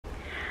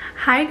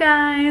Hi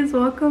guys,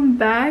 welcome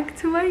back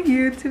to my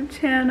YouTube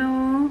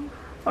channel,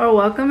 or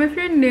welcome if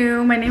you're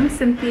new. My name is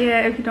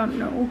Cynthia. If you don't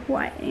know who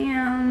I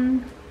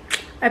am,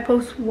 I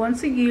post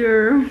once a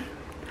year.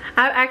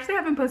 I actually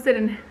haven't posted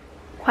in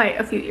quite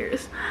a few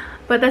years,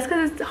 but that's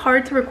because it's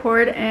hard to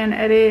record and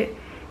edit.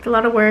 It's a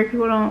lot of work.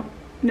 People don't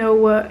know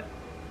what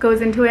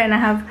goes into it, and I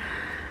have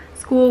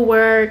school,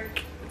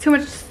 work, too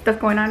much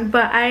stuff going on.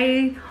 But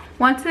I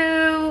want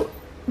to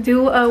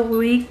do a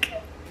week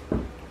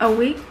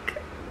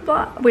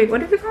wait,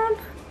 what is it called?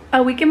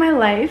 A week in my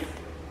life,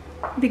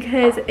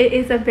 because it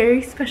is a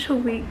very special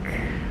week.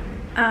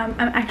 I'm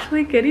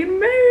actually getting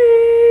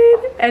married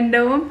and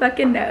no one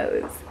fucking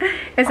knows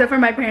except for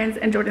my parents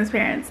and Jordan's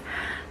parents.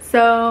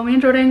 So me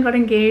and Jordan got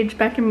engaged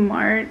back in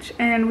March,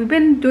 and we've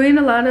been doing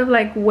a lot of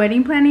like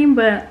wedding planning,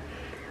 but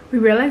we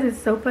realized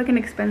it's so fucking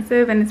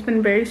expensive and it's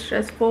been very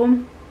stressful,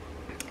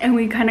 and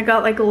we kind of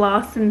got like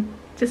lost in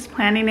just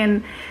planning,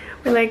 and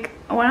we're like,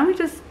 why don't we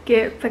just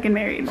get fucking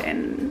married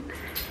and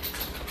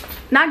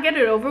not get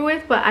it over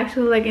with, but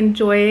actually like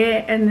enjoy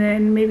it, and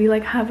then maybe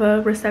like have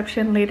a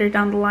reception later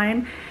down the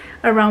line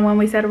around when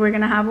we said we're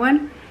gonna have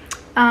one.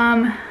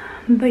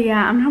 But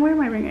yeah, I'm not wearing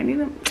my ring.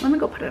 Let me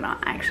go put it on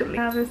actually.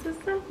 This is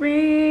the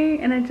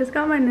ring, and I just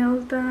got my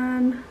nails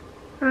done.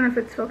 I don't know if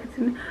it's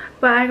focusing,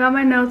 but I got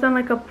my nails done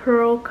like a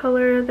pearl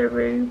color. They're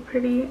very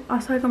pretty.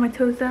 Also, I got my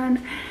toes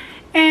done,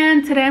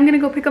 and today I'm gonna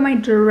go pick up my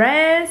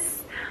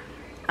dress.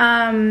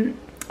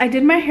 I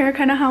did my hair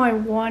kind of how I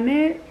want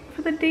it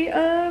for the day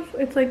of.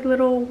 It's like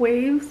little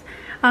waves.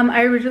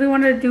 I originally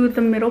wanted to do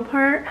the middle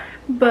part,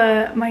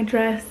 but my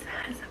dress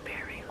has a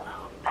very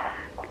low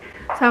back,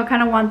 so I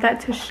kind of want that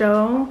to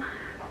show.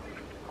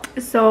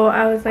 So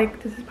I was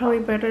like, this is probably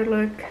better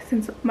look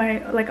since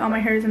my all my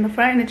hair is in the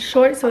front and it's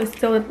short, so it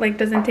still like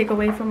doesn't take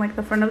away from like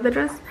the front of the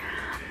dress.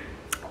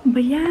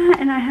 But yeah,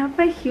 and I have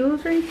my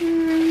heels right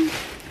here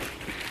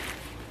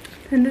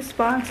in this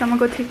box. I'm gonna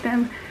go take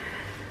them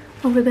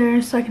over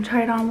there so I can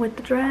try it on with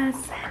the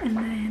dress, and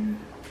then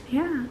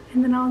yeah,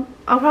 and then I'll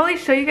probably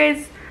show you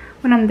guys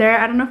when I'm there.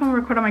 I don't know if I'm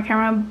gonna record on my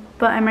camera,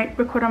 but I might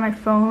record on my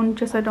phone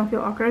just so I don't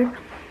feel awkward.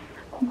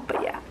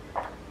 But yeah,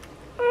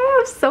 oh,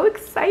 I'm so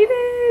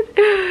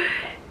excited.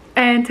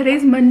 And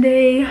today's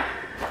Monday,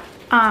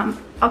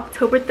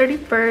 October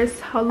 31st,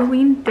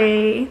 Halloween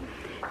day,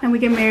 and we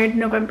get married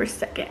November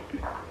 2nd.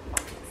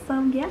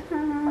 So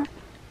yeah,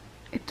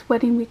 it's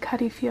wedding week. How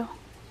do you feel?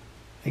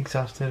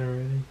 Exhausted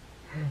already.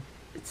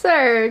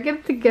 Sir, get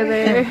it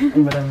together.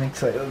 But I'm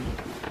excited.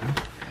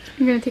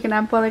 You're gonna take a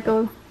nap while I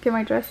go get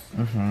my dress?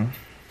 Mm-hmm.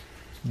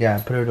 Yeah, I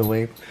put it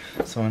away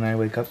so when I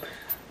wake up,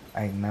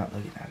 I'm not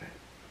looking at it.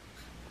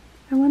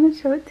 I want to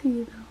show it to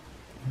you though.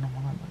 I don't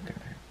want to look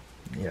at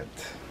it yet.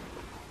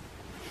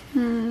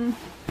 I'm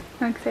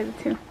excited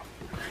too.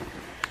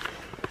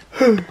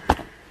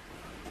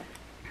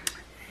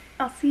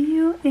 I'll see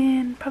you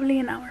in probably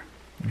an hour.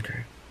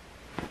 Okay.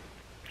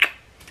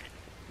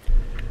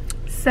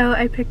 So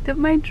I picked up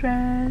my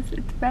dress.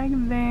 It's back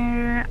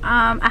there.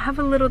 I have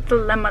a little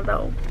dilemma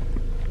though.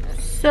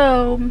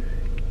 So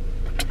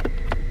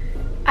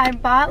I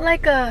bought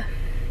like a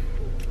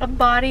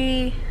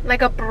body,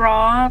 like a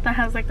bra that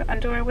has like the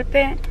underwear with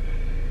it,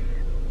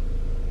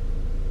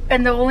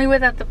 and the only way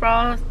that the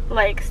bra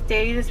like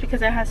stays is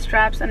because it has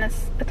straps and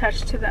it's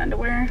attached to the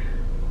underwear.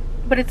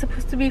 But it's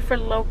supposed to be for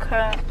low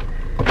cut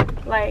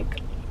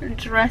like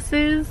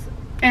dresses,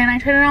 and I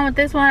tried it on with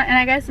this one, and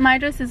I guess my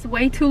dress is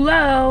way too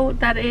low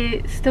that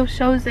it still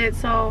shows it.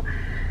 So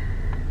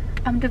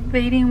I'm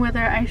debating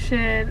whether I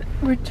should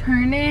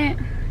return it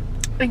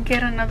and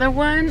get another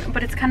one,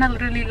 but it's kind of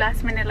literally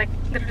last minute, like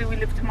literally we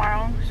leave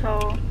tomorrow,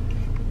 so,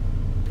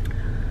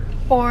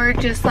 or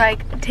just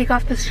like take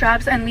off the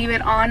straps and leave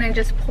it on and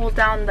just pull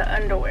down the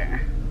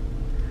underwear.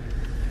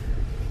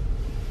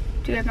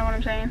 Do you guys know what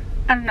I'm saying?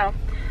 I don't know.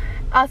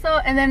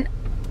 Also, and then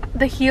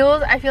the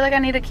heels, I feel like I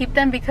need to keep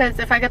them, because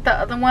if I get the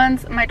other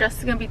ones, my dress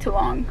is gonna be too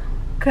long,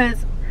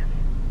 because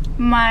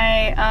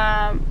my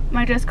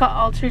my dress got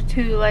altered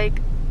to like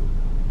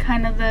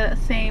kind of the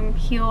same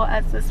heel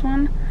as this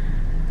one.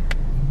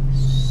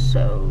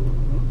 So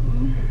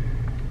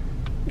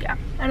yeah,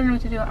 I don't know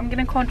what to do. I'm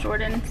gonna call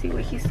Jordan and see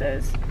what he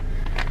says,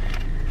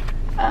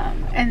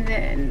 and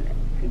then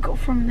go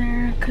from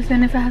there, because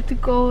then if I have to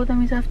go, that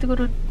means I have to go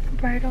to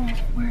bridal.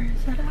 Where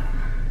is that at?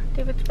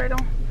 David's bridal.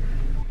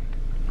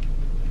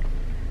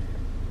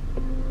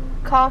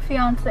 Call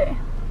fiance.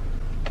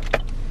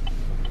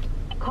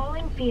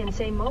 Calling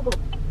fiance mobile.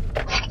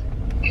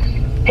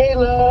 Hey,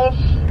 love.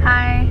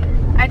 Hi.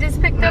 I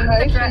just picked up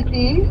the dress.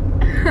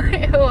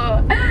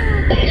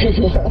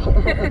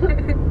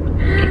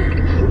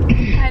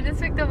 I just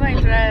picked up my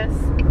dress.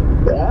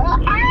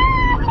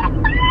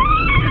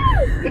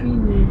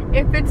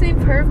 It fits me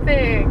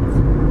perfect.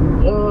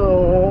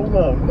 Oh,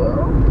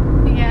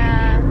 mama.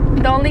 Yeah.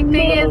 The only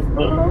thing is,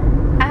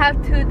 I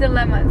have two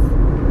dilemmas.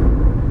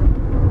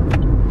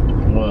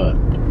 What?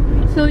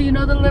 So you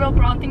know the little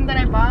bra thing that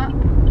I bought?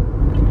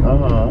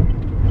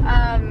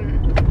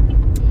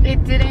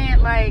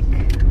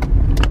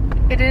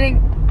 It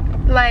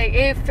didn't Like,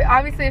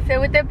 obviously it fit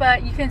with it,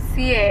 but you can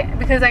see it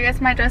because I guess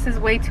my dress is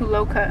way too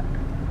low cut.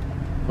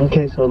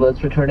 Okay, so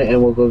let's return it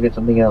and we'll go get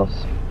something else.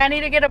 I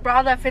need to get a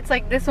bra that fits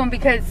like this one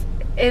because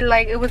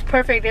it was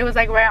perfect. It was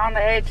like right on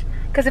the edge.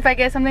 Because if I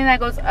get something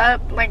that goes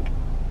up, like,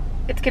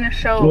 it's gonna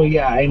show. Well,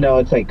 yeah, I know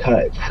it's like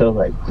cut, so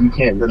like you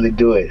can't really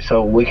do it.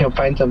 So we can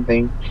find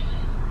something,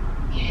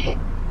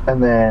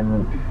 and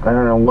then I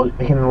don't know.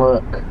 We can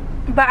look.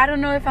 But I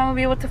don't know if I'm gonna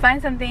be able to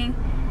find something.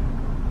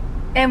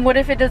 And what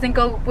if it doesn't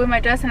go with my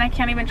dress and I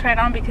can't even try it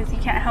on because you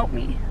can't help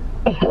me?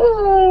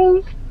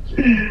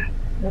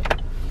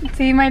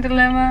 See my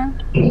dilemma?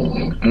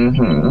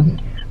 Mm-hmm.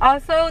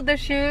 Also, the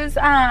shoes,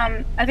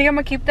 I think I'm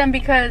gonna keep them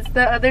because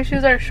the other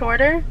shoes are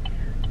shorter.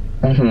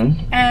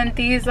 Mm-hmm. And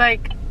these,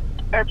 like,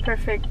 are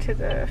perfect to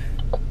the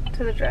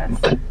dress.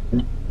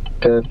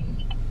 Good.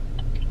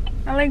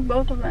 I like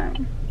both of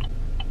them.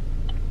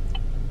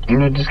 I'm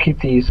gonna just keep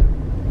these.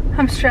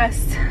 I'm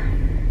stressed.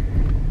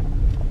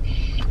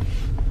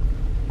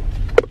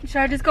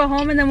 Should I just go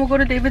home and then we'll go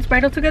to David's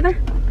bridal together?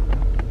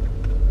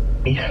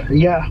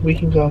 Yeah, we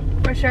can go.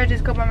 Or should I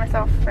just go by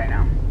myself right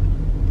now?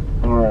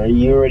 Are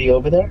you already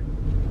over there?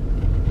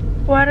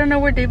 Well, I don't know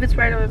where David's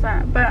bridal is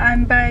at, but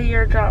I'm by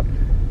your job.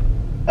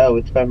 Oh,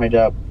 it's by my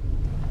job.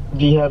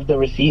 Do you have the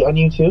receipt on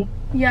you too?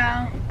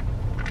 Yeah.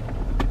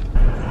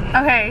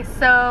 Okay,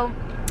 so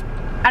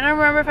I don't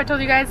remember if I told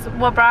you guys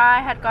what bra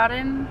I had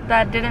gotten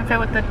that didn't fit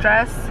with the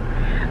dress,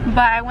 but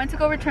I went to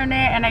go return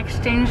it and I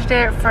exchanged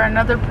it for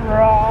another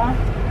bra.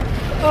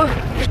 Oh.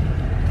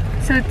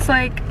 So it's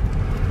like,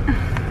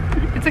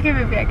 it's okay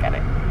baby, I got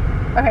it.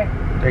 Okay,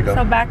 There you go.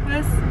 so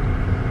backless.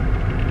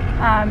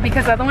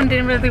 Because the other one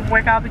didn't really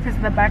work out because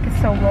the back is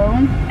so low.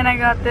 And I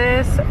got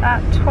this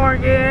at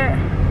Target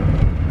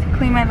to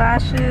clean my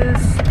lashes,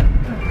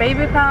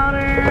 baby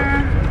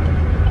powder,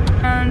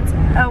 and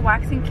a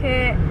waxing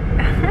kit.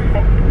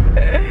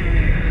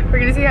 We're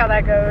gonna see how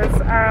that goes.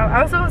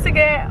 I was supposed to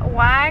get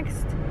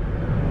waxed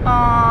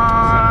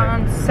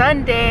on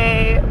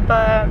Sunday,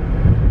 but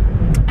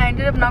I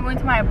ended up not going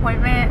to my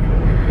appointment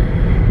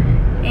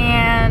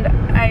and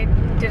I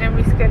didn't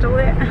reschedule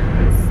it.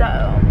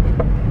 So,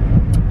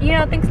 you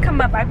know, things come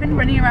up. I've been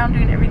running around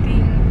doing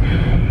everything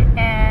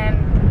and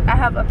I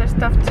have other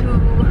stuff to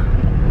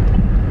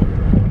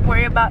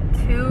worry about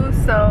too,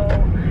 so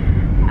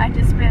I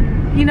just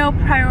been, you know,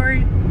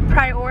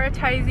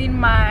 prioritizing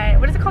my,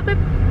 what is it called, babe?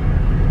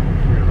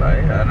 I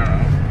don't know.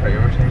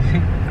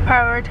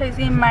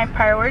 Prioritizing my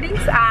priorities.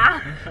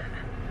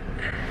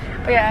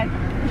 But yeah,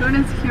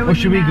 Jordan's here Or with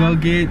should me we now. go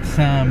get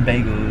some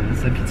bagels,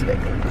 some pizza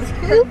bagels?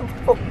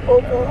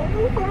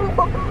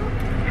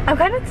 I'm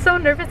kind of so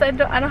nervous. I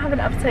don't have an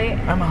appetite.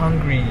 I'm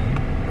hungry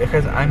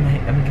because I'm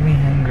getting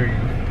hungry.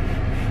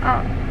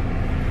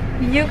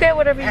 You get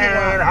whatever you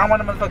And want. I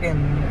want a motherfucking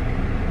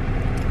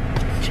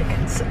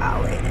chicken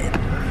salad.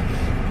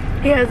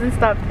 He hasn't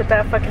stopped with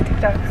that fucking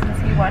TikTok since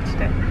he watched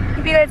it.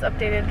 Keep you guys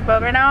updated,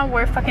 but right now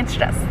we're fucking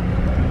stressed.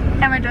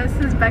 And my dress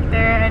is back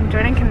there and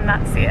Jordan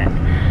cannot see it.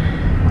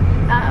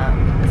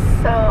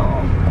 So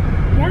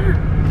yeah,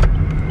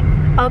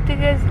 I'll update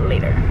you guys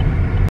later.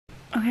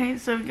 Okay,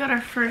 so we got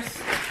our first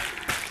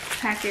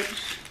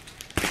package.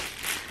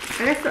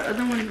 I guess the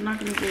other one's not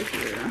gonna get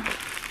here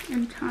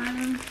in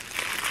time.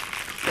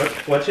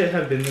 What should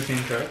have been the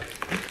same truck?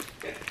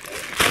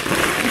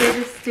 They're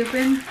just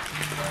stupid.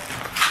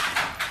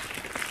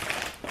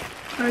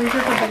 Oh, these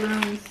are the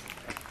balloons.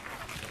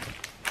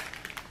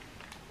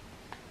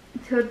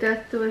 Till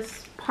death do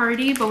us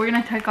party, but we're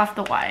gonna take off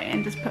the Y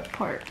and just put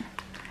part.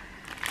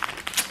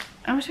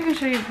 I wish I could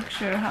show you a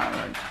picture of how it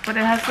looks, but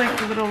it has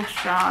like little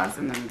straws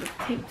and then the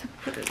tape to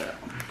put it up.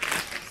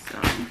 So,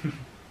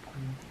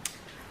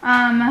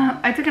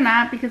 I took a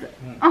nap because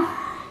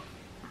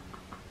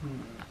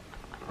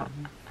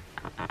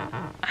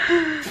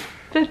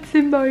that's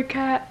Simba our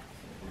cat.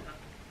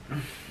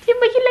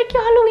 Simba, you like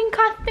your Halloween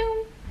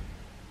costume?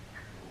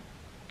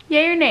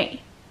 Yay or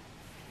nay?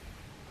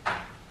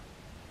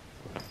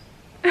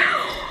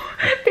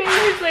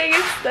 Baby's leg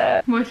is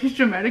stuck. Well, she's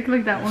dramatic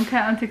like that one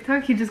cat on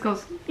TikTok. He just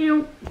goes,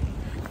 ew.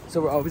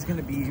 So we're always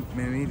gonna be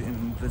married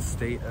in the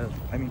state of,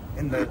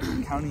 in the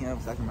county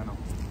of Sacramento.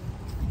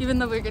 Even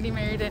though we're getting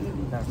married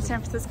in San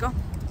Francisco.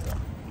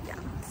 Yeah.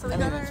 So we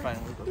got it's our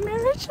fine.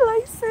 marriage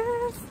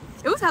license.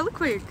 It was hella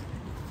quick.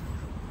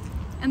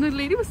 And the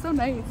lady was so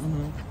nice.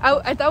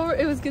 I thought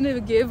it was gonna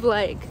give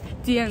like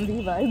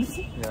DMV vibes.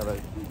 Yeah,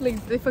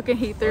 Like they fucking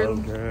hate their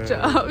Okay.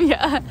 job.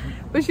 Yeah.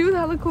 But she was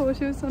hella cool.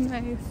 She was so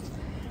nice.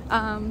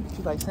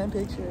 She likes send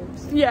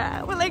pictures.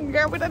 Yeah, we're like,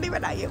 girl, we don't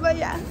even know you, but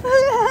yeah.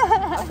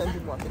 I'll send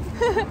you one.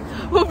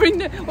 we'll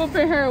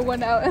bring her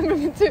one out and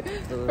bring it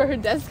for her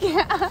desk.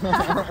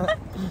 Yeah.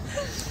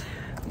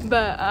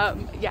 But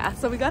yeah,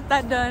 so we got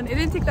that done. It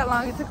didn't take that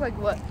long. It took like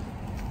what,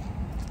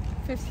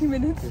 15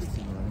 minutes?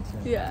 15 minutes.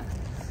 Yeah.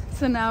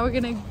 So now we're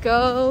gonna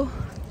go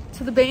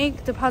to the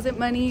bank, deposit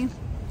money,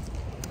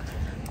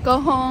 go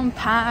home,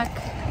 pack,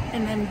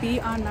 and then be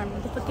on our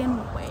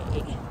motherfucking way.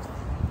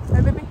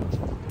 Right, baby?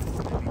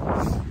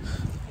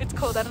 It's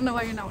cold. I don't know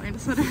why you're not wearing a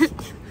sweater.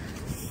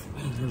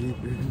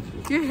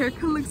 Your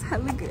haircut looks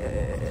hella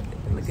good.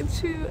 Look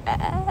at you.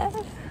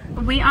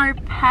 We are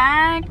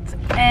packed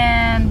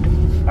and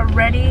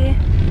ready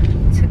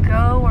to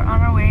go. We're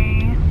on our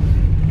way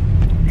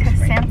to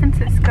San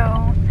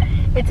Francisco.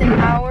 It's an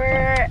hour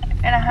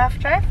and a half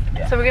drive.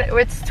 Yeah. So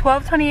it's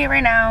 12:28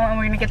 right now, and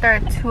we're gonna get there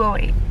at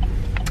 2:08.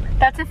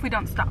 That's if we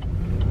don't stop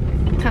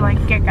to like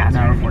get gas. An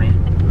hour 40.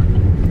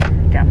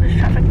 Damn, there's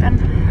traffic then.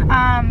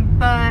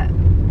 But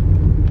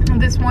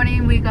this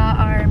morning we got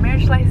our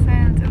marriage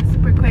license. It was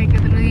super quick.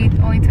 It literally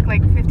only took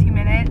like 15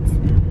 minutes.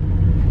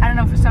 I don't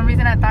know, for some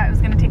reason I thought it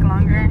was gonna take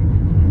longer.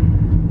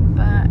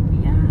 But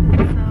yeah,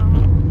 so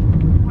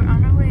we're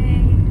on our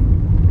way.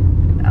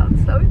 I'm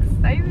so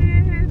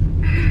excited.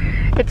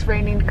 It's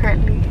raining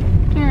currently.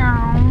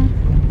 Yeah.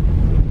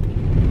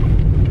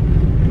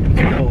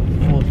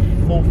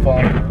 Full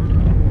fall.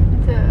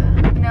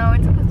 No,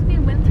 it's supposed to be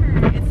winter.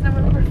 It's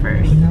November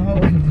 1st. No,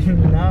 it's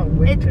not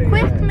winter. It's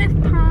Christmas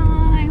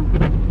time.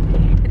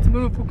 It's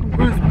motherfucking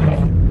Christmas.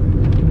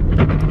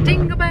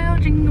 Jingle bell,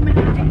 jingle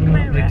bell, jingle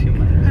bell.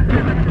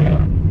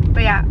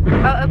 But yeah,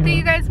 I'll update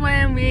you guys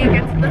when we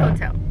get to the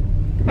hotel.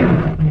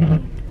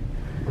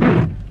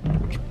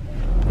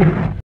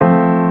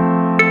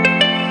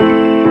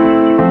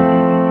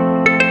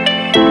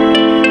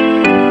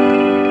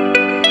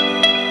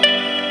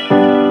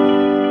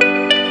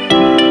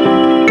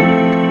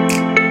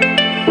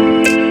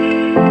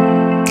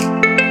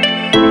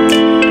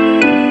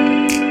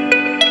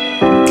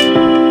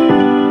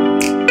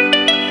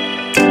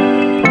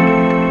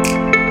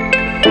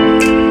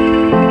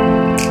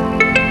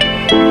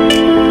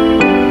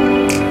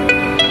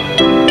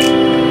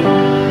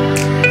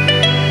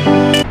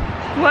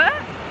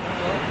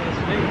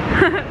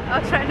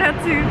 I'll try not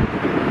to.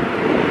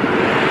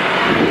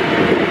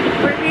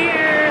 We're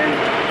here.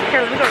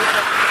 Here, let me go.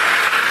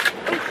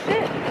 Oh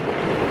shit.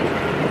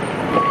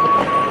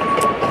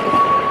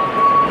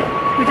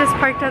 We just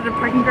parked at a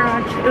parking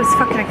garage. It was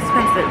fucking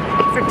expensive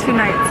for 2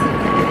 nights.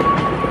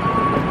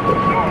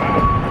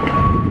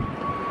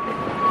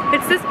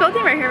 It's this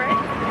building right here, right?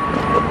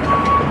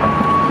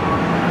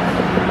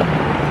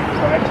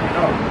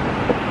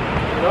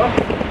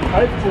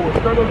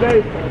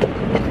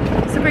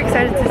 Super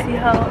excited to see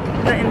how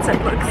the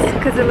inside looks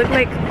because it looked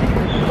like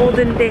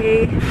olden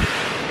day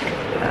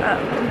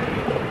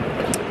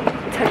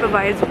type of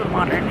vibes but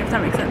modern, if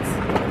that makes sense.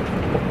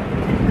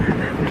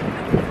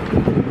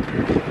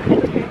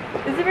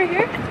 Is it right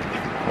here?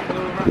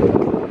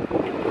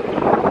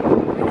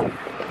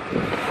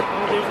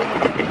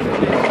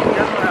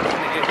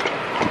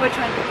 Which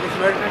one? It's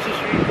right across the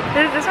street.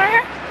 Is this right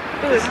here?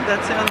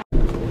 That's it.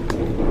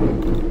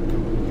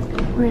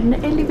 We're in the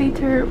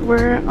elevator.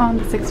 We're on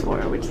the 6th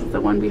floor, which is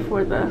the one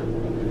before the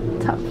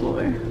top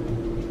floor.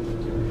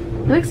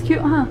 It looks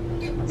cute, huh?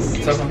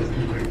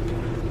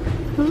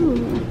 Ooh.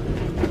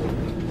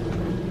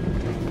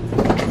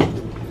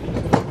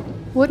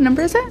 What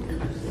number is it?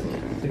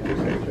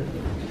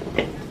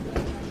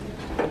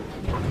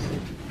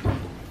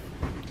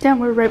 Damn,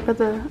 we're right by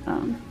the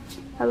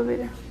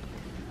elevator.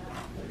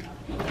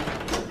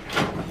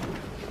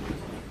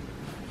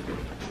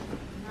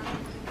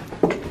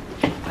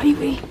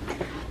 Baby.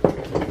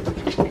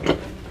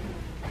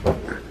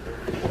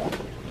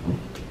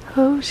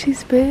 Oh,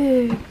 she's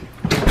big.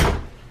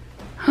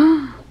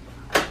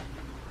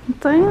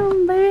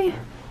 Damn, baby.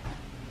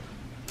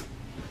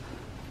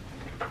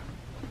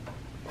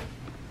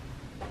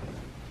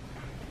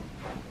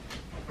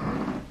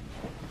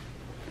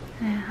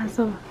 Yeah,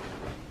 so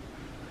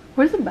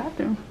where's the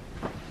bathroom?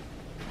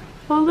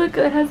 Oh look,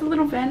 it has a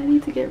little vanity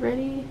to get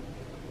ready.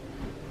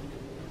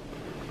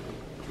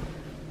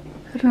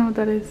 I don't know what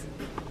that is.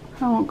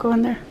 I won't go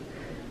in there.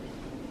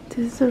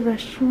 This is a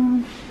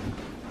restroom.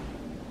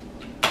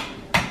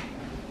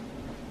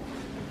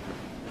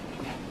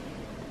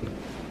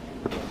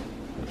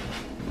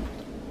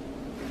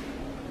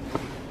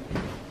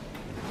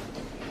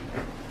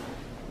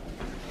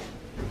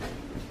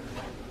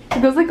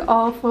 It goes like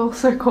all full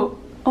circle.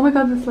 Oh my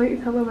god, this light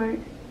is hella bright.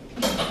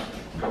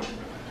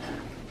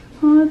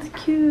 Oh, that's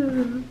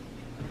cute.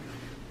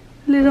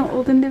 Little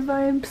olden day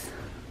vibes.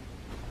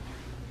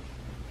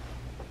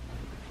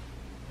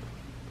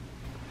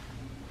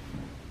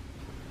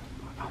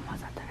 We're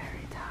almost at the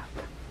very top.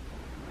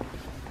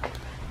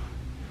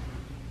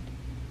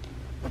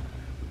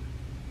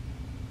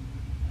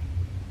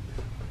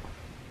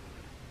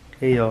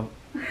 Hey y'all.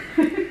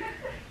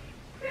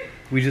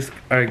 We just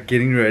are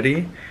getting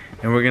ready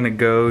and we're gonna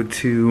go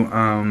to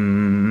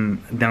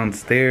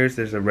downstairs.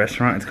 There's a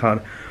restaurant. It's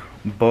called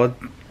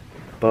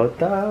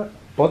Bota?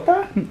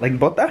 Like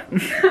Bota?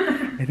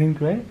 I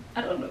think, right?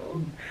 I don't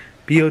know.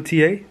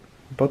 B-O-T-A?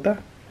 Bota?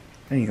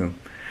 Anywho.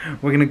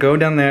 We're gonna go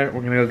down there.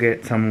 We're gonna go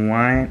get some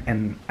wine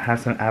and have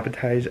some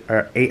appetizer,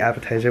 or a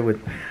appetizer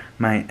with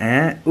my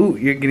aunt. Ooh,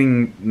 you're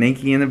getting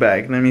naked in the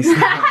bag. Let me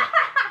see.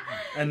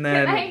 And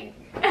then,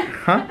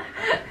 huh?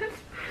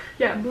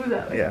 Yeah, booze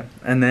out. Yeah,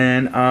 and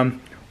then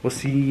we'll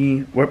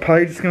see. We're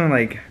probably just gonna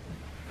like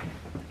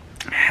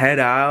head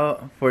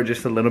out for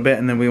just a little bit,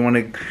 and then we want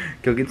to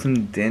go get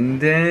some din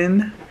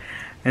din,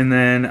 And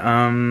then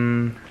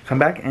come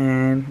back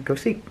and go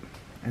sleep.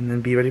 And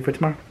then be ready for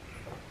tomorrow.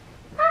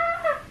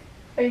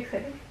 Are you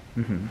excited?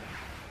 Mm-hmm.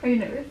 Are you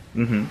nervous?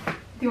 Mm-hmm. Do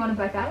you want to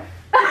back out?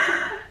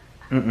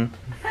 Mm-mm.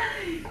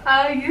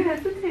 Oh, you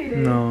hesitated.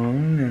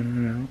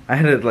 No. I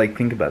had to like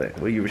think about it,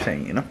 what you were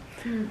saying, you know?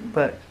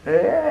 But,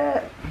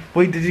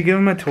 wait, did you give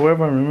him a tour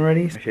of our room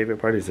already? My favorite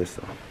part is this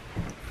though.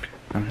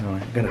 I'm gonna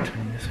lie, I gotta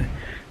turn it this way.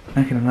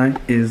 Not gonna lie,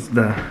 is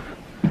the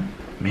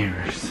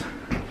mirrors.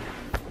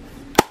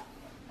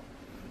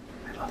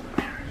 I love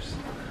the mirrors.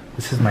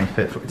 This is my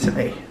fit for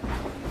today.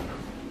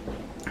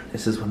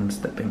 This is what I'm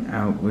stepping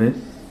out with.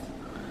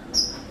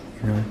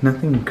 You know,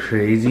 nothing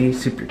crazy,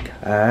 super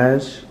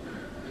cash.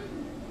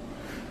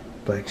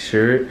 Black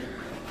shirt,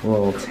 a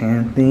little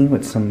tan thing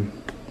with some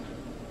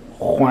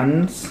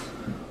Juans.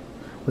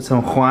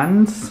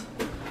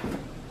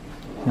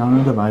 Y'all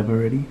know the vibe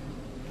already.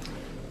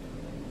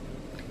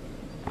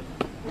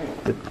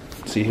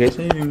 See you guys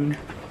soon.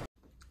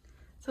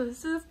 So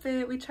this is a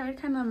fit. We tried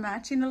kind of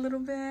matching a little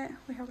bit.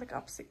 We have like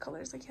opposite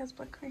colors. Like he has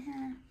black right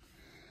here.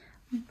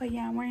 But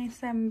yeah, I'm wearing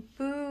some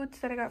boots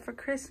that I got for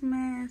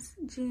Christmas.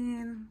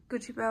 Jean,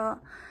 Gucci belt.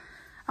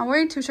 I'm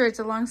wearing 2 shirts,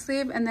 a long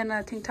sleeve and then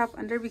a tank top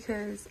under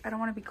because I don't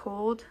want to be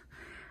cold.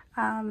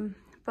 But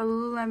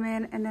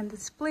Lululemon, and then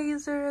this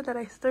blazer that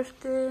I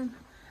thrifted.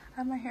 I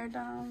have my hair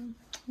down.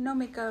 No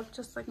makeup,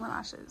 just like my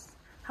lashes.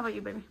 How about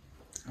you, baby?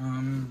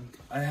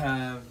 I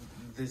have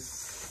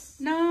this.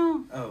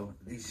 No. Oh,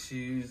 these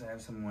shoes. I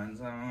have some ones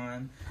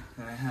on.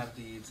 And I have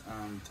these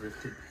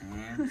thrifted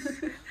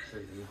pants.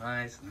 They're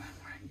Levi's. And I'm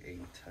wearing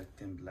a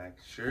tucked in black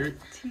shirt.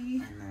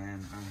 Tee. And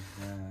then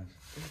I have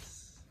this.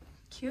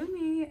 Cute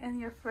me and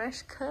your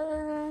fresh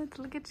cut.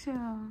 Look at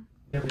you.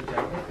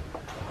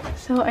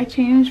 So I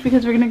changed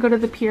because we're gonna go to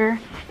the pier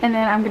and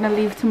then I'm gonna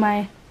leave to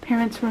my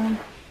parents' room.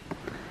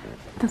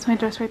 That's my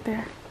dress right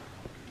there.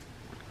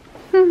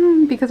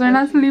 Because we're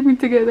not sleeping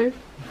together.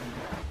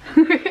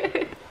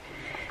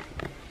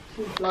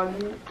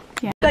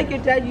 Yeah. Like your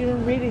dad, you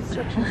don't read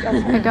instructions.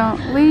 I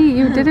don't. Wait,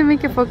 you didn't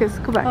make it focus.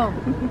 Go back. Oh.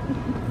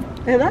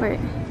 Wait.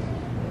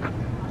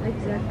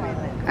 Exactly.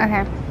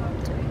 Okay.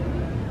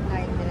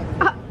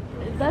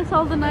 That's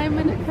all the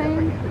 9-minute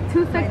thing?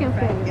 2 second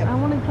thing. I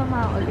want to come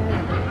out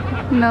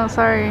again. No,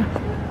 sorry.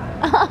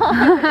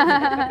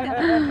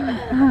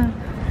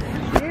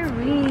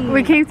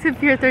 We came to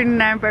Pier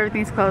 39 but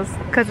everything's closed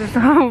because it's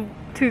a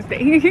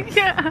Tuesday.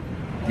 Yeah.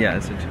 Yeah,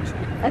 it's a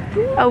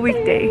Tuesday. A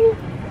weekday.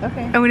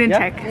 Okay. And we didn't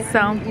check.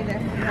 So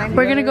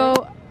we're gonna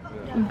go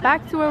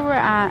back to where we're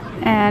at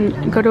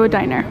and go to a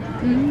diner.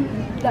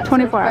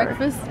 24 hours.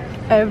 Breakfast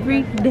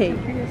every day.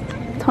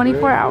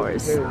 24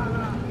 hours.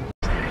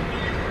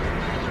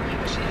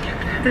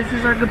 This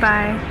is our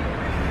goodbye.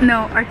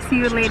 No, our see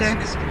you later.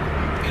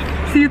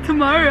 See you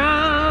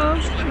tomorrow.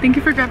 Thank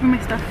you for grabbing my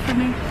stuff for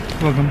me.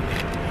 Welcome.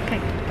 Okay.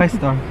 Bye,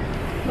 Star.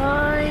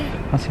 Bye.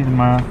 I'll see you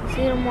tomorrow.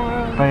 See you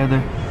tomorrow. Bye,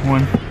 other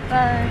one.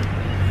 Bye.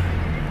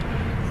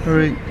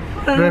 Alright.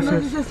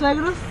 Gracias.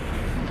 Suegros?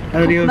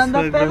 Adios, Nanda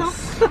suegros.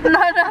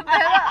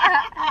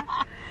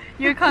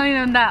 You're calling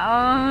them that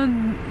all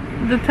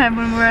the time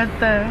when we're at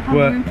the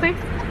Halloween place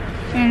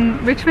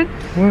in Richmond?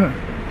 What?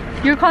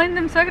 You're calling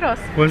them suegros.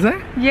 Was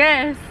that?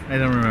 Yes. I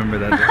don't remember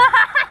that.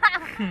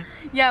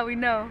 Yeah, we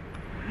know.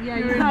 Yeah,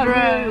 You you were got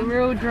drunk.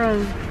 real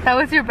drunk. That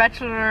was your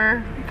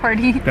bachelor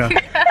party. Yeah.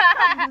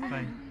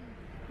 Bye.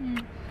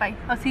 Bye.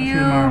 I'll see you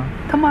tomorrow.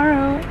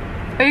 tomorrow.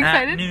 Are you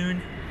At excited?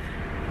 noon.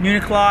 Noon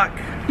o'clock.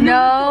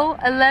 No,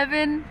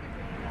 11.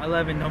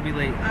 11, don't be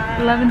late.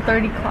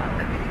 11:30 clock.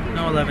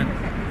 No, 11.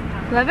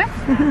 11?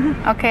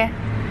 Okay.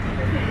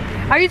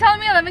 Are you telling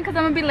me 11 because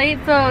I'm gonna be late?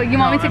 So you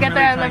want me to get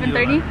there at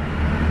 11:30?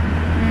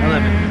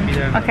 11. Be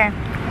there. Okay.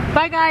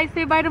 Bye guys.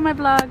 Say bye to my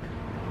vlog.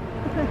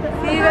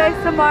 See you guys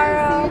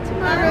tomorrow. See you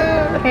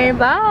tomorrow. Okay,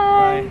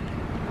 bye.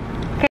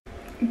 Bye.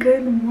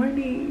 Good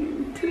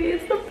morning. Today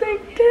is the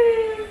big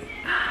day.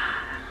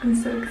 I'm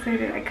so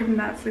excited. I could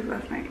not sleep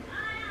last night.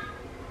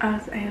 I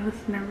was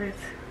nervous.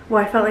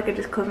 Well, I felt like I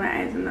just closed my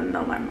eyes and then the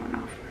alarm went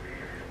off.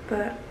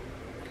 But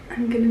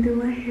I'm gonna do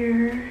my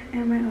hair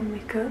and my own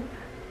makeup.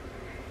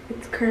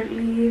 It's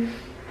currently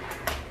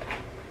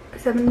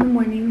 7 in the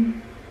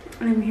morning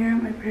and I'm here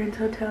at my parents'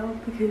 hotel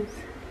because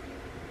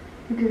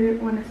we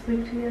didn't want to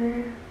sleep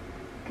together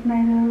the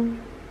night of.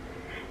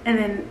 And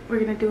then we're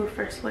gonna do a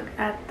first look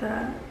at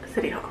the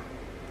city hall.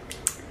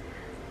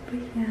 But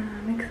yeah,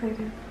 I'm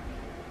excited.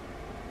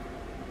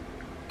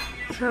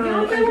 So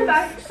I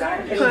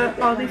just put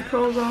all these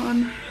curls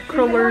on,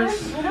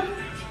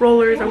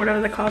 rollers, or whatever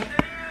they're called.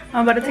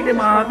 I'm about to take them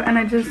off and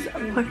I just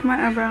plucked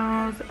my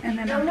eyebrows, and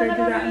then after I do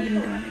that I'm gonna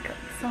do my makeup.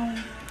 So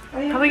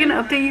probably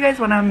gonna update you guys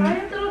when I'm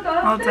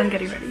all done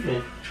getting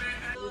ready.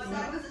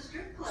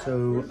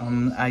 So,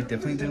 I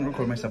definitely didn't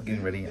record myself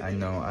getting ready. I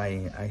know,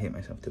 I hate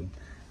myself too.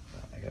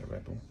 But I got a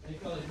Red Bull. Put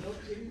your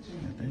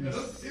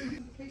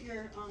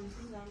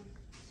things on.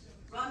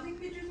 Ron, take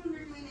pictures when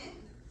they're doing it.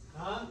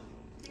 Huh?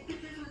 Take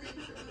pictures when they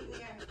put the food in the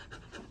air.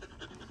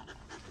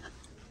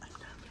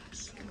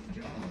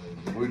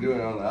 We're doing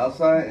it on the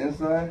outside,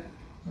 inside?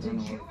 I don't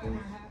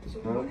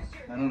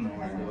know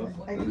where it goes.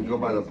 Does it go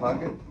by the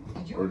pocket?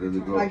 Or does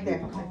it go Right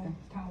there. up here?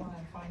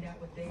 Find out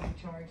what they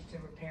charge to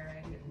repair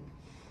it.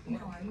 No,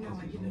 I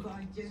didn't go.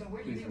 I just. So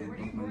where do you get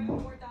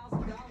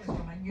 $4,000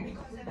 from? And you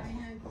Because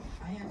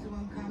I had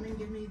someone come and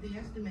give me the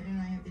estimate,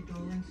 and I had the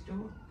door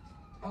installed.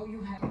 Oh,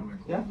 you have.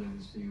 Yeah.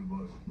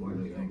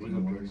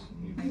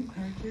 I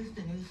purchased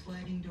a new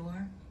sliding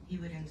door. He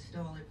would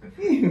install it for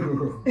free.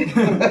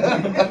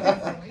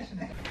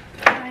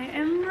 I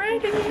am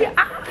ready.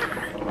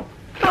 Ah!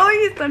 Oh,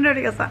 he's so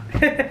nerviosa.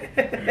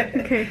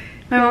 Okay,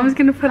 my mom's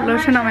gonna put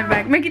lotion on my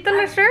back. ¿Me quito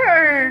la shirt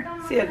or?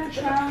 Sí, or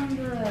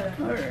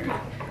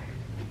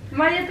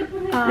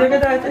yo que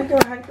te voy a tener que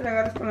bajar y te la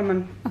agarras con la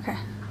mano. okay.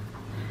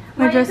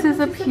 My dress is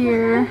up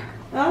here.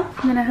 ¿Ah?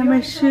 And then I have my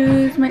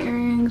shoes, my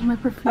earrings, my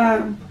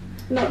perfume,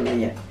 No, not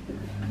yet.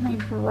 my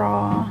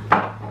bra.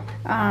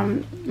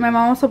 My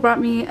mom also brought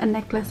me a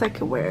necklace I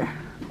could wear.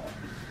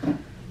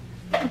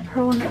 A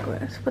pearl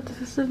necklace. But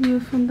this is the view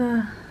from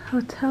the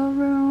hotel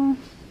room.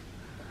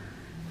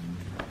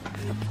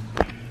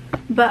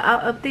 But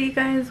I'll update you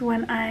guys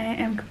when I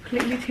am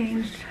completely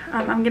changed.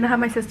 I'm gonna have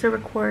my sister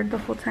record the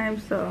whole time,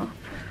 so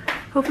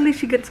hopefully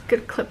she gets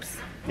good clips.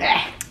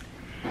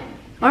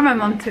 Or my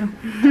mom too.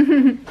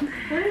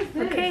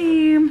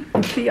 Okay,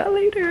 see y'all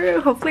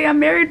later. Hopefully I'm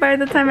married by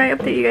the time I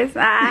update you guys.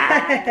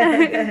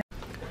 Ah.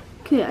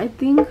 Okay, I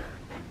think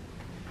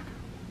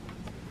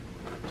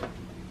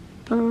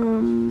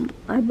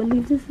I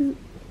believe this is.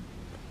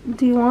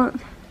 Do you want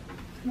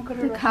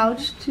the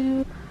couch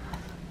to?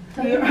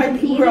 I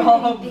think we're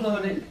all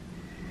uploaded.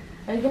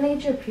 Are you gonna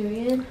get your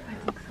period? I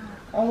think so.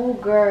 Oh,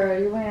 girl,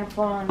 you're wearing a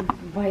fun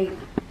white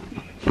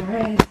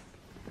dress.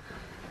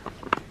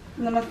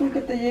 Nomás con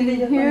que te llegue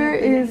ya. Here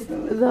is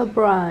the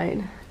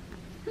bride.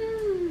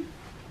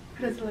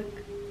 How does it look?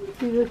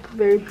 You look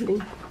very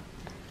pretty.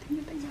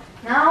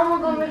 Now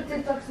I'm gonna go make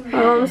TikToks.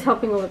 My mom is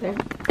helping over there.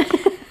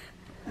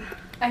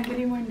 I'm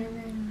getting more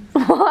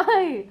nervous.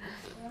 Why?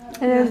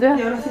 Y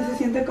ahora sí se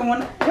siente como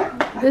una. Ya,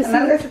 This las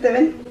nalgas se te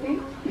ven.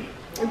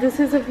 This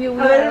is a view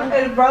we A ver, have.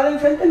 el bra de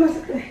enfrente no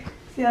se te.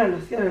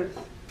 Ciérralos, ciérralos.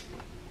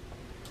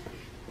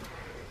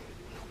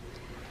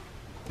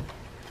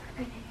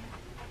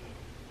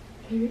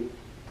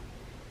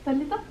 ¿Estás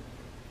listo?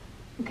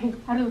 Ok,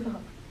 abre los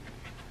ojos.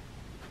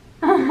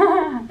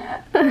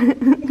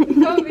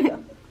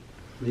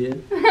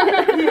 Bien.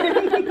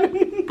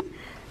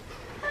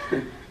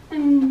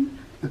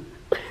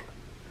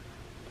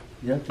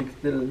 Ya te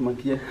quité el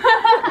maquillaje.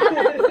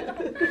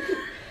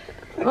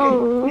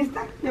 Oh.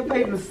 ¿Lista? Ya para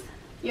irnos.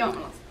 Y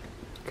vámonos.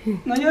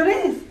 No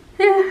llores.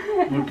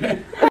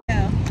 Okay.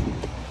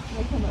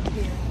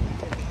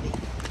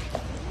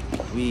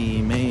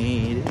 We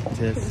made it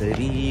to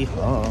City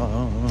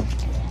Hall.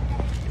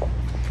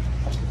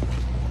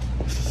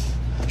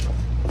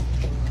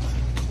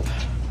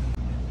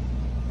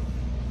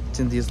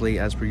 Cynthia's late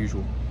as per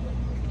usual.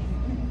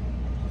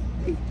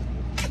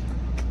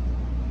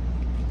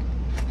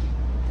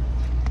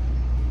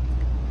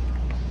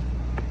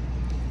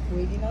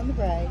 Waiting on the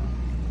bride.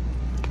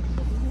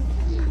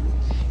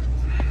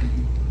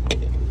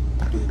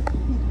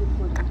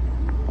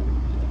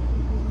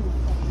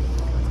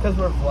 Because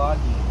we're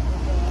vlogging.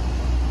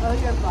 Oh,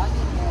 you're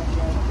vlogging there,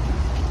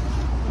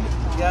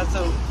 Yeah,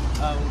 so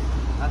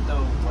at the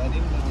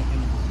wedding, then we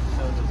can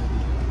show the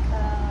video.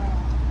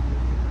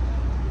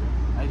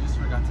 I just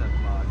forgot to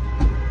vlog.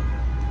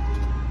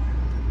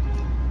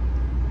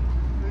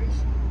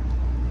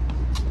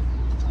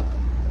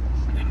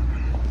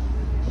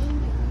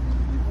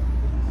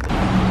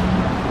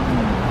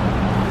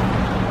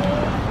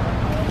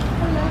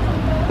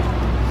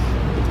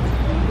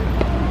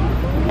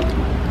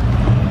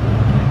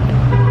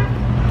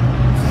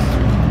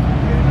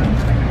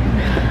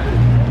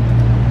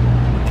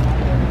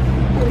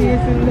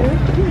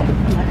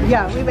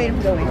 Yeah, we made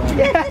him go in.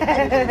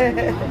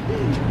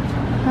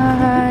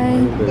 Hi.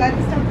 You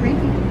gotta stop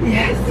drinking.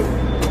 Yes.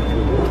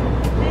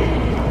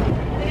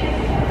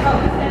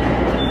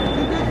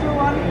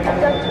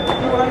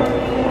 You want to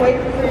wait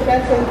for your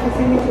dad so you can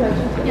see me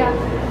too? Yeah.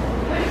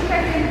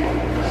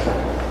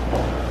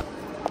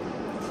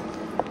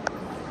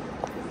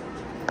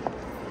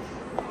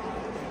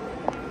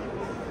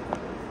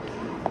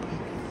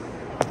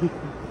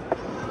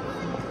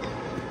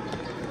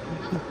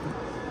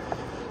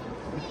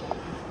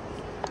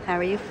 How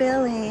are you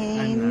feeling?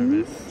 I'm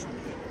nervous.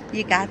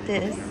 You got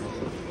this.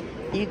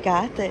 You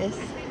got this.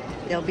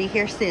 They'll be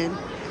here soon.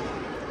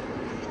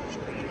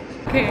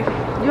 Okay.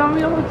 You want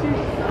me to hold you?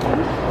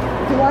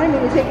 You wanted me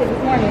to take it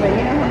this morning, but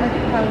you know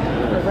how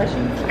people are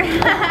rushing?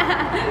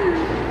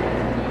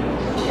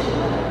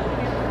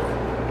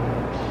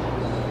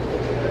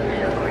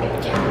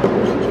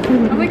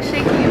 I'm like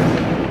shaking.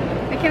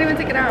 I can't even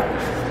take it out.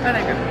 Oh,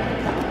 there you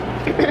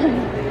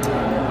go.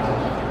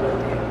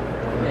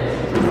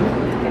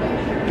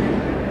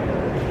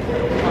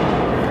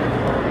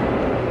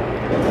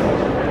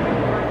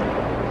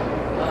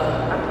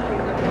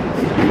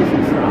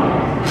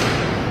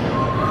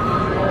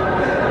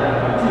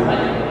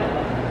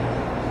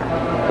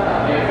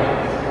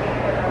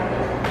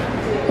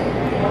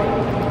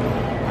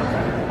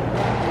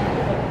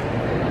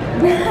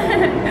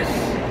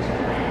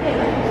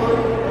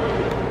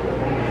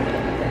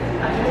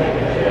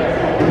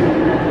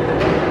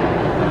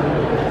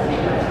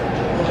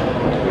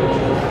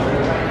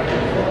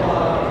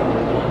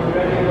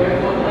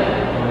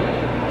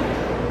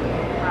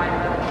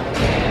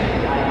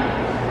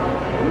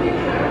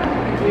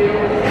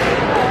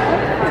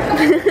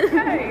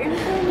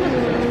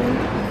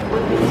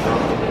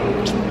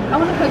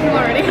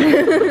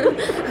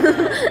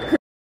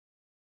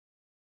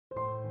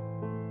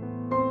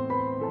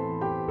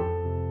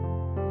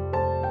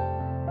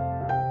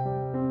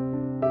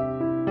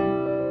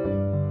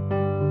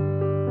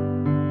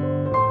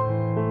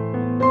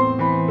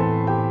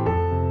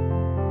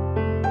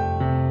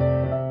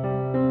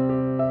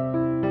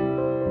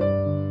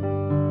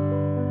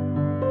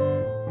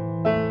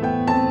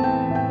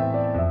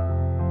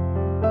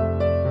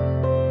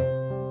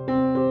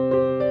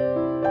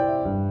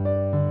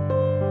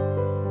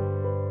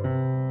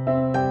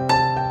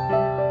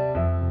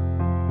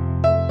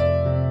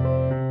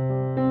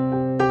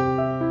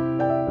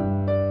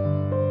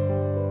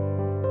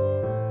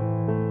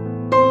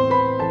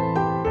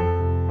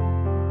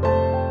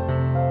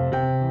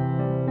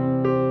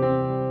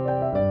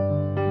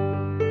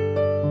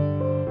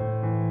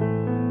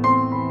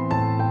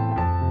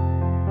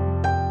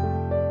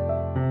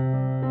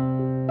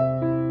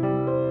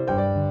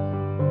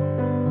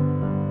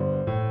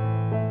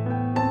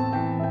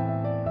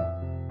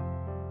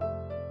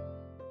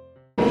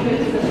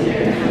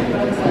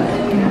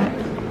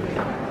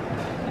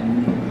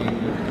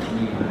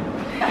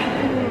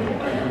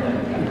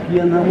 Aquí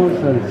andamos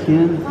al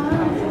 100.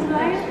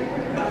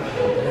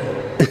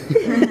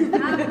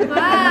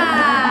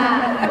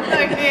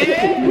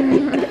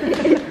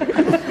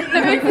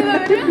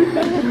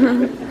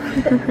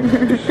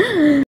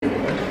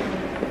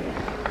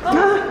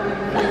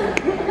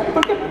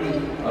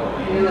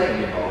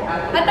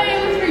 I thought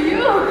it was for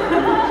you.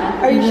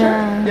 Are you sure?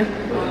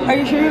 Are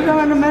you sure you're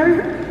going to marry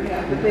her?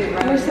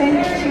 You were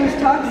saying she was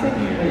toxic.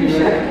 Are you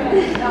sure?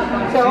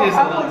 So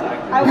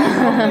I was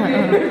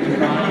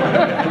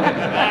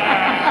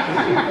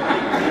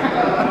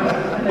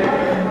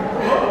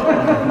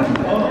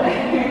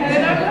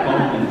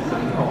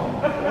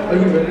Are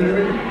you ready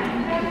already?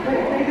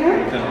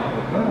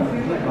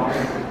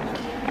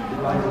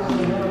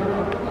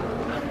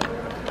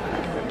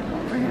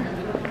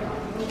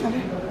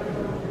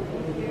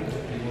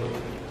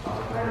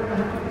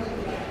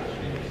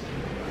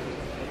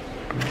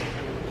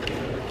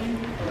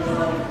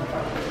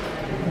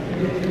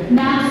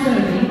 Now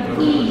serving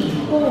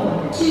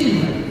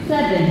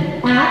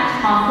E427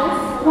 at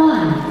office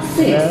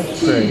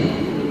 162.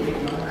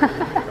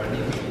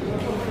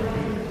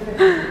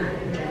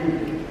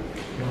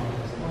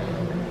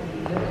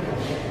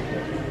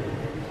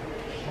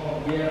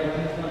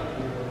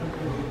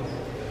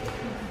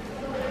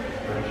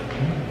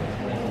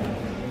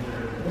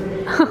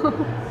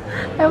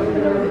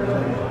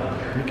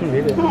 You can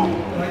read it.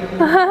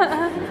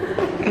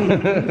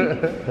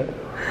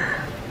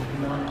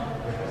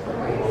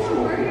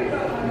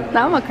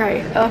 Now I'm gonna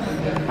cry. Ugh.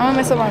 I'm gonna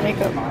mess up my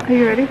makeup. Are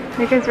you ready?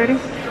 Are you guys ready?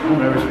 I'm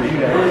nervous for you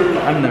guys.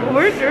 I'm nervous.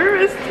 We're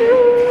nervous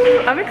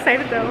too. I'm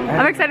excited though.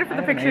 I'm excited for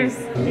the pictures.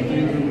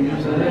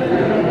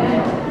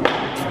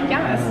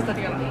 Ya, eso está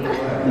bien.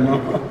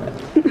 No.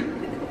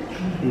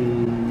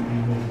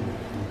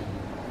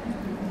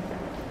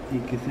 Y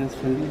que seas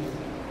feliz.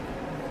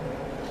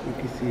 Y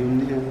que si un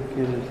día no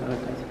quieres regresar a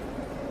casa.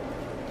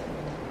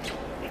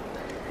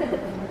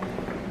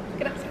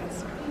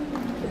 Gracias.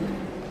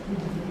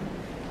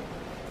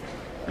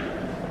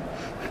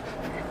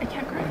 I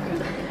can't cry.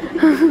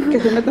 que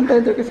se metan para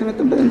adentro, que se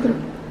metan para adentro.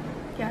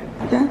 Ya.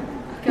 ¿Ya?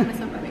 Que me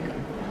salga makeup.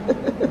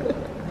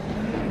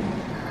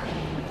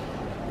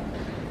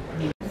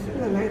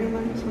 Las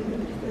lágrimas son de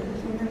ustedes,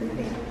 son de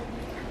alegría.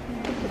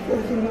 Porque estoy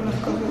haciendo las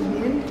cosas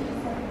bien.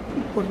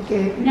 Porque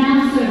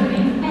Now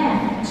serving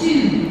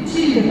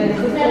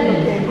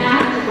F227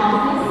 at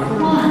office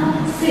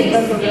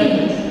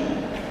 168.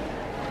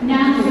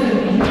 Now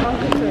serving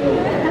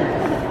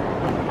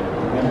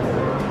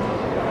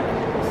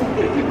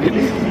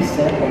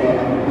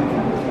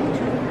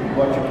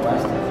Watch your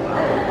plastic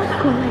flowers.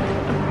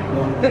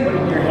 Put it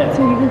in your head.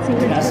 So you can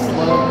see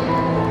Tesla,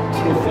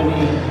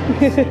 Tiffany,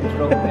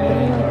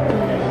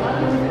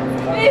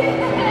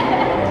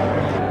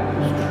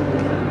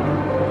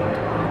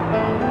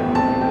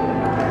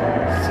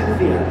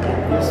 Cynthia,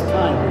 at this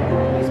time,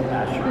 please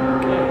pass your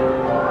bouquet.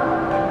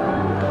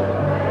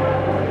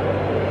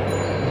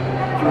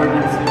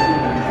 Jordan,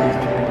 Cynthia, please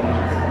join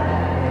us.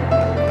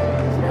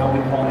 Now we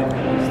call it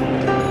release the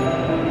ring.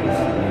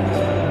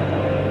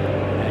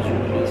 As you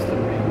release the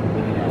ring,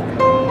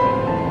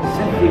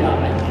 Cynthia,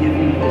 I give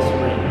you this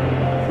ring.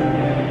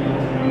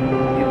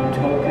 In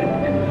token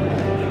and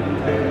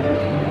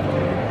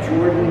pledge.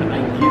 Jordan, I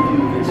give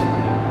you this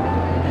ring.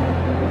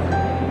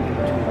 In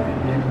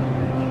token and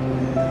pledge.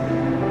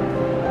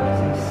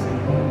 As a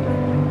symbol of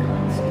my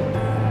constant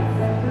faith.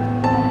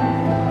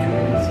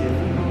 Jordan,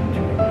 Cynthia,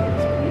 join me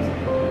as please.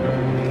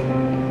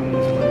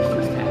 This was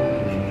just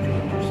happening. You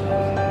joined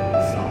yourselves.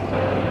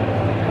 Solid.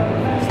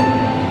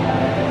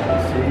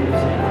 City of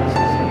San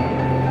Francisco.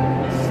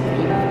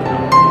 State of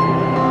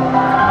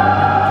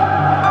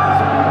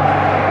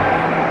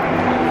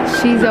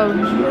She's a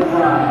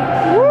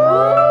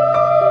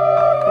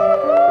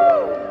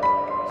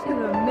she's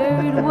a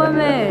married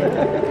woman.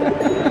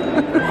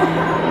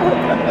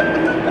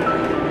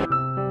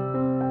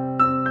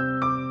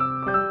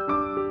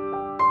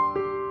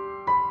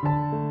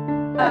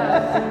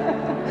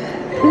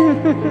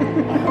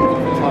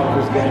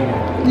 Talker's getting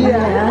it.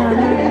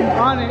 yeah,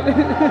 on it.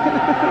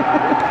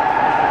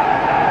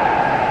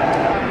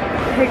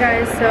 Hey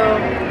guys, so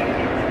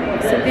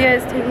Cynthia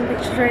is taking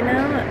pictures right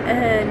now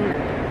and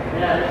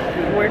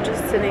we're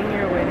just sitting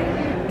here waiting.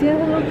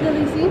 ¿Tienes algo que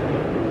decir?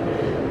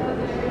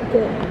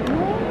 ¿Qué?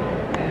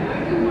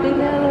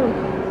 Dile algo.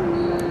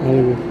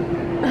 Algo.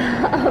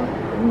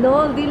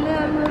 No, dile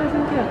algo a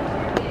Cynthia.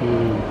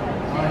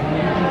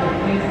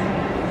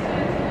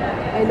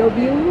 I love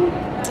you.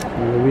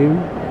 ¿Algo bien?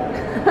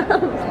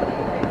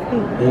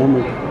 Te amo.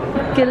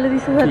 ¿Qué le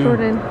dices a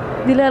Jordan?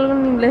 Dile algo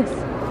en inglés.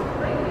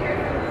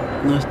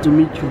 Nice to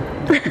meet you.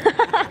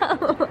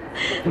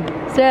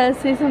 Sarah,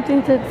 say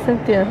something to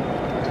Cynthia.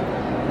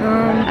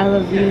 I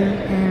love you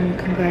and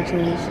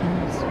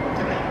congratulations.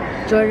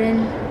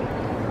 Jordan,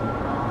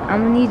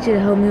 I'm gonna need you to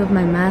help me with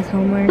my math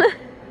homework.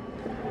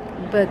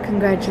 But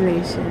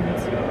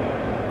congratulations.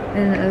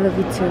 And I love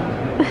you too.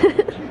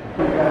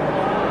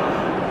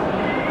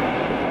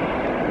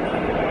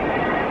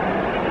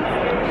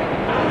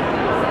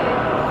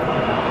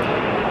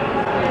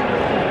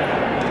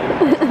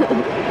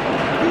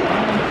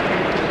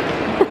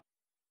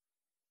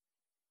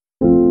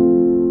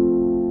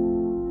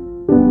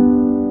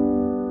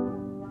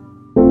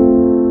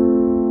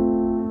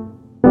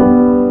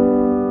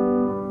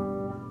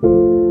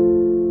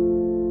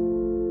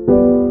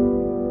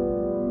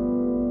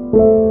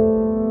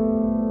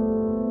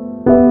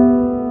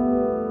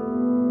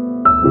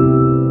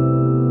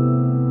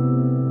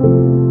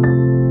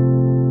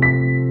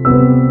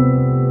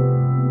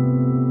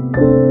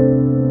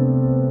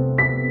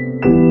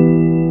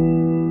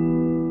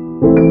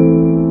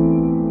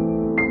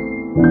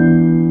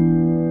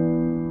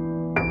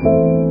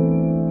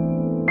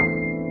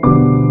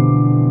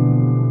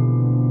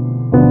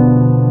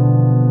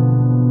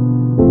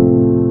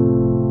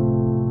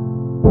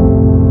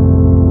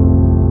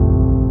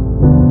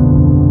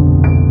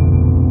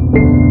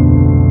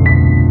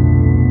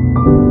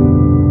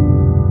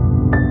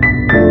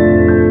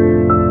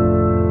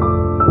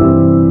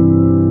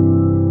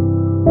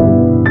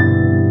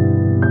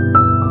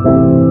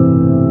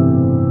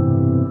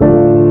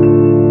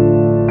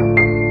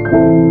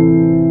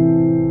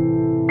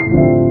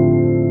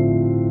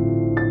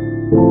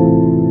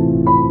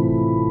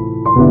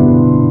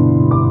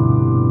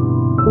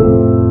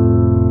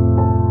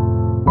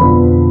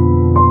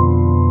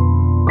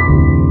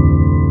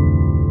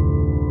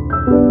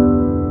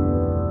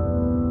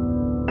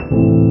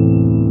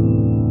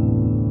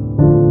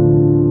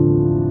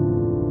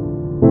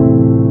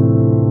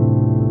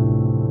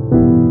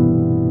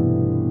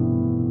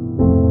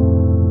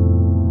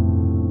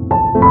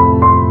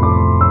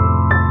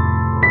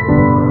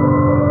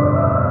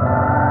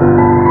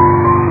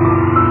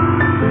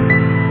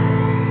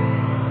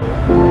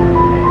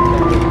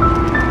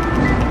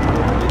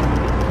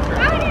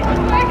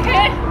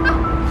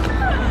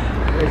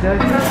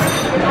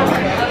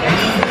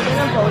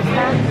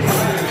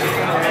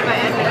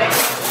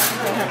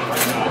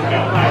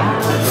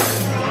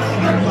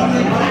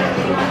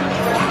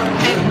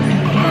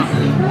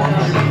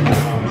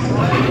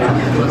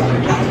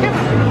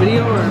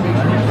 Video or?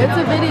 It's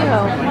a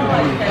video.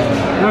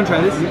 You want to try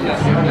this?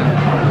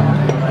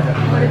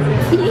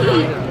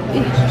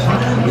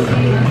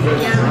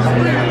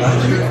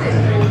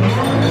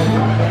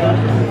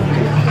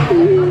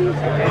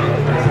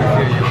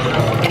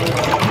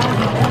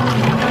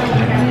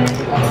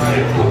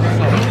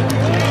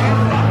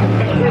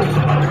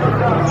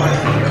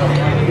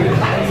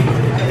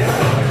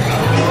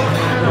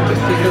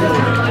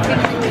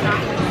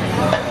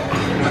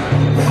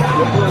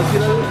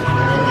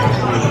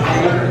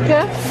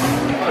 ¿Qué?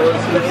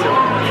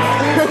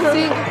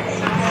 Sí.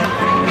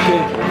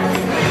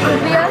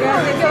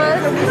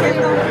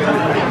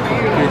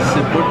 Que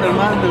se portan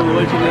mal, me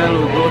voy a chingar a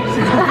los dos.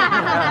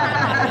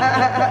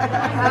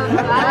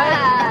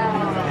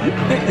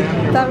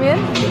 ¿También?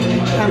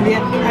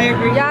 También, I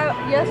agree. Ya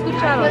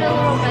escucharon. No,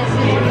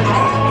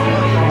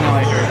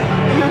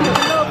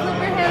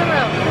 flip your hand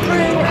around. Flip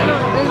your hand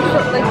around. And go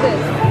like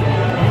this.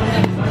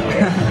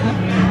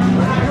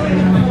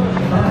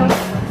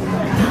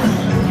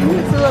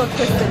 It's a little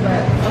twisted,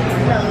 but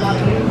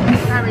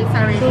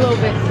sorry. It's a little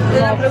bit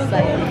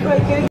lopsided.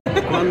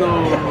 Cuando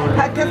van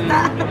a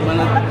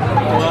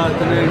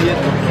tener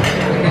nieto.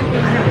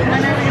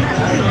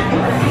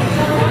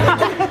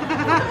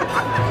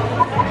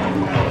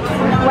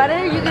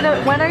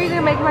 When are you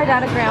gonna make my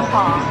dad a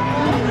grandpa?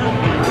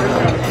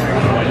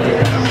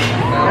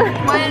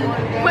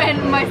 when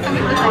my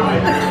stomach is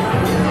like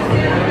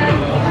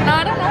no,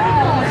 I don't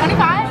know.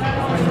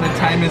 25? The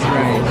time is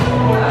right.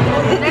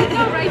 There's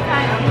no right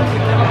time.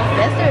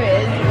 Yes, there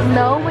is.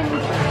 No, when you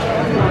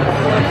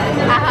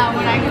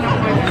when I can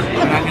afford it.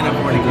 We're not gonna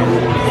afford it.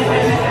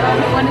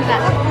 When is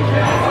that?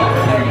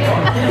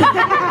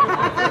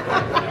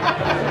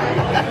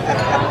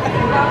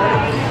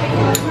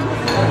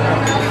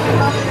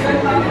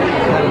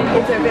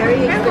 It's a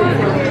very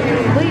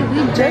expensive. Wait, we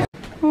just.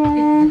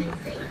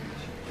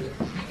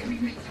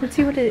 Let's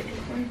see what it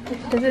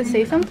does. It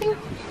say something?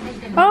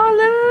 Oh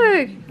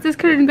look! It says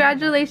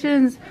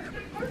congratulations,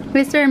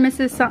 Mr. and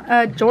Mrs.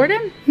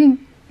 Jordan.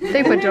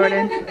 They put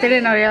Jordan. They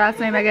didn't know your last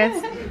name, I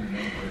guess.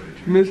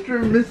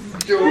 Mr. and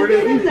Mrs.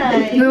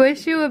 Jordan. We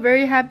wish you a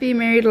very happy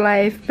married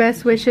life.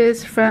 Best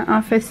wishes, front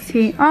office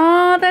team.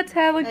 Oh, that's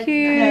hella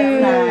cute.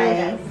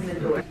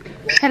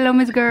 Hello,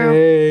 Miss Girl.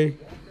 Hey.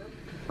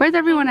 Where's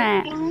everyone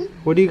at?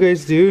 What are you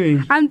guys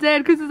doing? I'm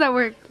dead because it's at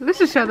work. Let's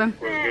just show them.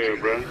 What's good,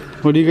 bro?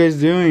 What are you guys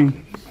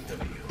doing?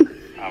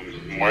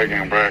 I'm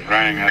working, bro,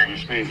 grinding as we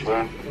speak,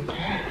 bro.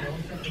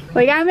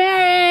 We got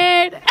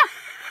married.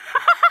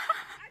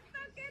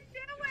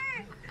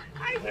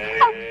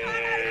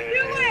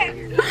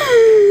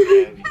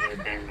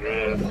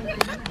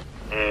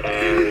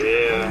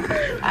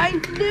 I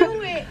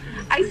knew it.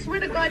 I swear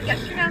to God,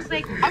 yesterday I was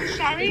like, I'm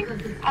sorry.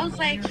 I was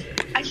like,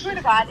 I swear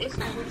to God, if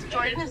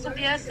Jordan and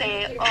Cynthia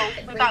say, oh,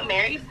 we got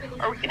married,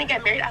 or we're gonna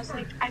get married, I was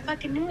like, I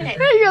fucking knew it.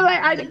 You're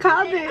like, I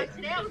called it.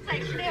 Today I was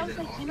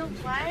like, you know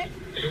what?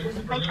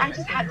 Like, I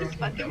just had this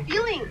fucking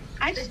feeling.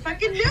 I just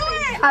fucking knew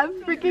it.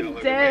 I'm freaking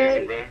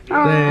dead.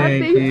 Oh,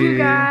 thank you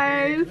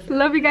guys.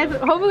 Love you guys.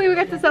 Hopefully we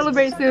get to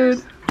celebrate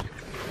soon.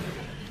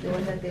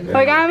 We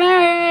got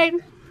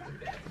married.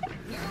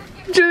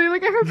 Julie,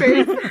 look at her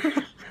face.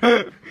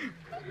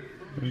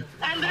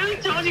 I literally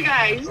told you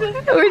guys.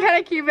 We're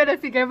trying to keep it a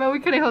secret, but we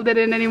couldn't hold it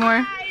in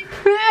anymore.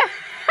 You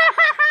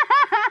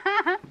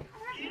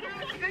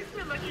guys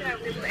were looking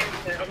at me like,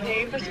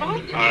 birthday, first of all.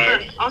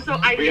 Alright. Also,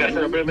 We gotta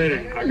celebrate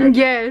later.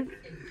 Yes.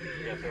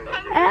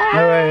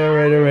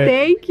 Alright.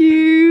 Thank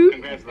you.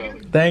 Congrats, though.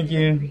 Thank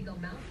you.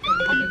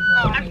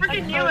 I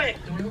freaking knew it.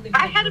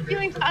 I had a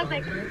feeling, so I was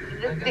like, we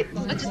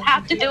just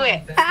have to do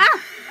it. They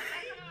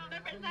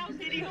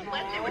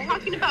were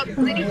talking about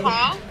City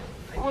Hall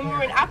when we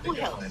were in Apple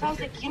Hill. So I was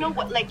like, you know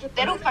what? Like, if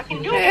they don't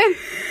fucking do it,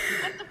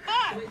 what the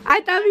fuck?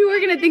 I thought you were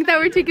gonna think that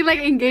we're taking like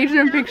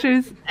engagement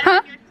pictures.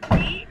 Huh?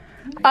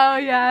 Oh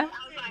yeah.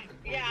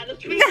 Yeah, the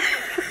tweet.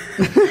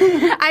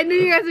 I knew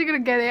you guys were gonna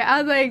get it.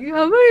 I was like,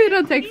 hopefully you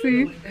don't text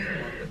me.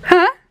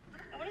 Huh?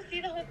 I want to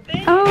see the whole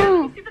thing.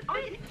 Oh.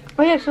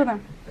 Oh yeah, show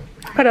them.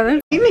 Put on them.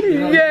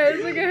 Yes,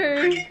 look at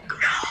her.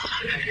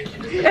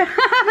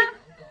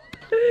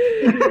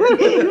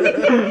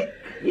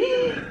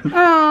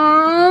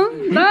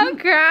 Oh, don't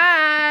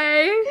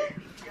cry.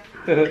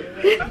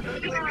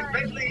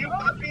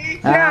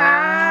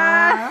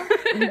 Yeah.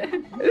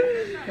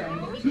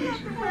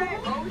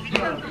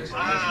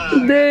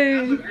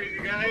 Dude.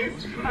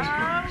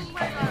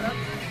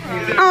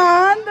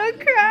 Oh, don't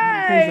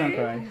cry. Please don't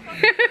cry.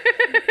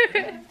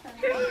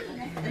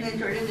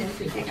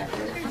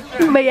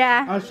 But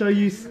yeah. I'll show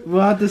you.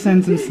 We'll have to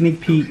send some sneak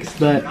peeks,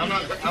 but I'm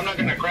not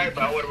gonna cry,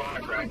 but I would want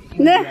to cry.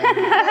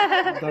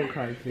 don't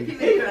cry, please.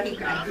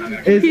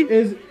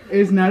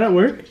 Is Nat at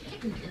work?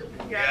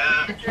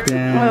 Yeah.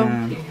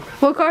 Damn. Well,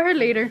 we'll call her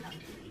later.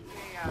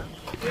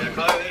 Yeah,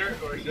 call her later,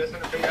 or you just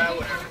want to figure out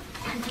whatever.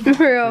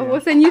 For real,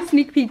 we'll send you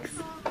sneak peeks.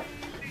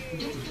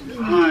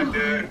 Alright,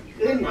 dude.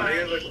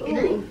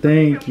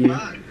 Thank you.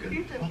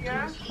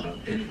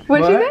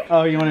 What'd she say?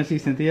 Oh, you want to see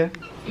Cynthia?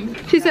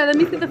 She said, let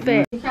me see the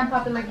fit. You can't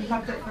pop it like you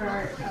popped it for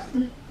our,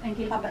 and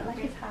can pop it like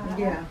it's hot.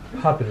 Yeah.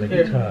 Pop it like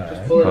it's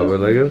hot. Pop it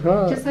like it's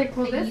hot. Just like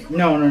pull this?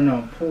 No.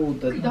 Pull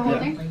the whole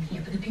thing?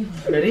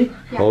 Ready?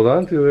 Yeah. Hold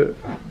on to it.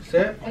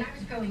 Set.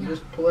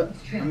 Just pull it.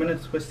 I'm gonna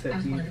twist it.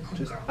 You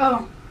just.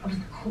 Oh.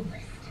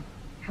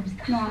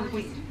 No,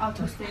 wait. I'll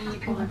twist it and you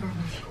pull it.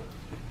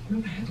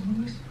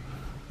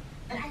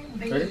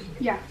 Ready?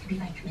 Yeah.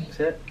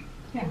 Set.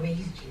 Yeah.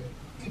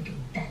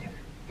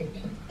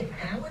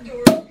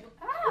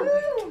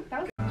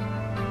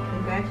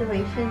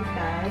 Congratulations,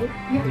 guys.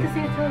 You have to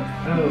say a toast.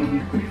 Oh.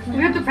 We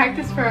have to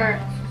practice for our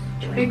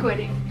big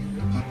wedding.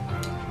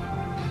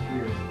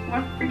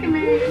 We're freaking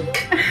married.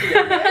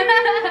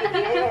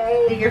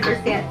 Your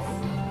first dance.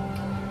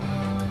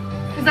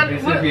 Is that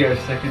This what? would be our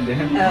second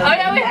dance. Oh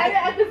yeah, we had it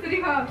at the city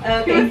hall.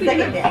 Okay,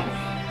 second dance.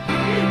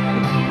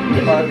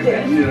 You're fucking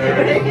that shit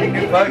already.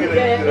 You're fucking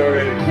that shit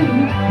already.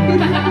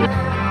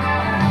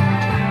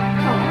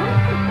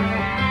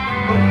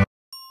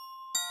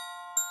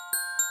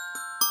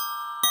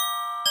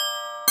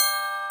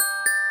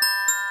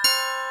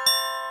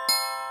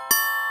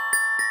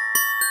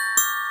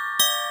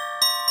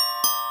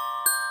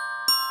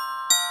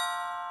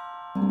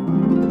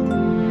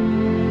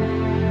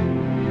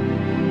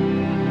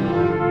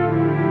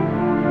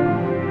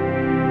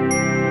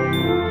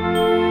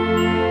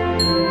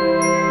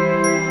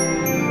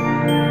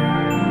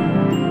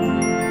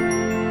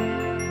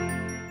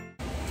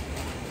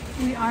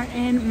 We are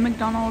in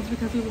McDonald's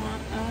because we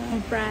want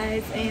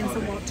fries and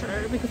some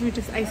water because we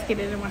just ice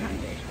skated and we're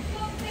hungry.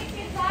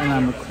 And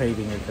I'm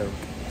craving a Coke.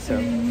 So.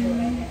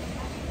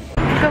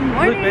 Good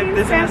morning, Look, babe,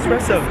 there's an San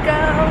espresso. Francisco.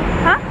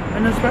 Huh?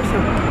 An espresso.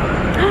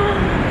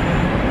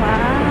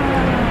 Wow.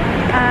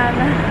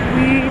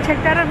 We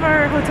checked out of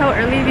our hotel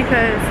early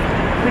because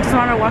we just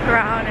wanted to walk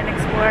around and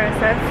explore and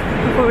stuff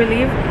before we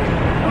leave,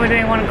 and we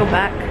didn't want to go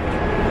back.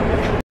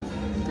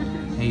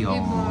 Hey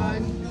y'all.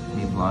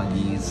 Hey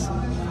vloggies.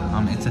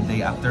 It's a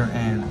day after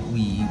and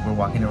we were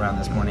walking around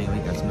this morning. We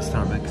got some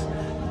Starbucks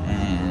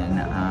and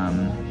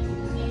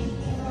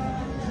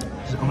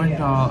just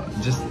overall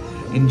just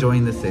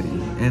enjoying the city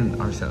and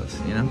ourselves,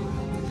 you know?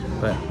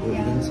 But what are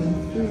you gonna say?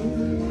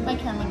 My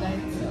camera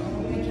died, so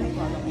I can't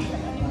vlog on my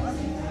camera.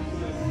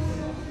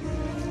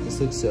 This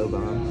looks so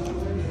bomb.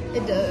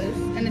 It does,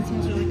 and it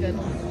seems really good.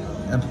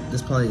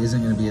 This probably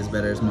isn't gonna be as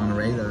better as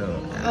Monterey though.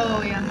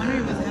 Oh yeah,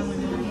 Monterey was heavily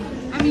good.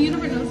 I mean, you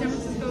never know San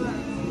Francisco.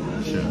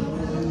 Sure,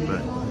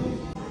 but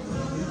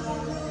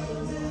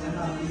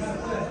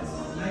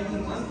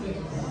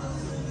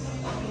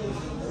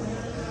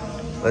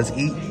let's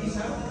eat.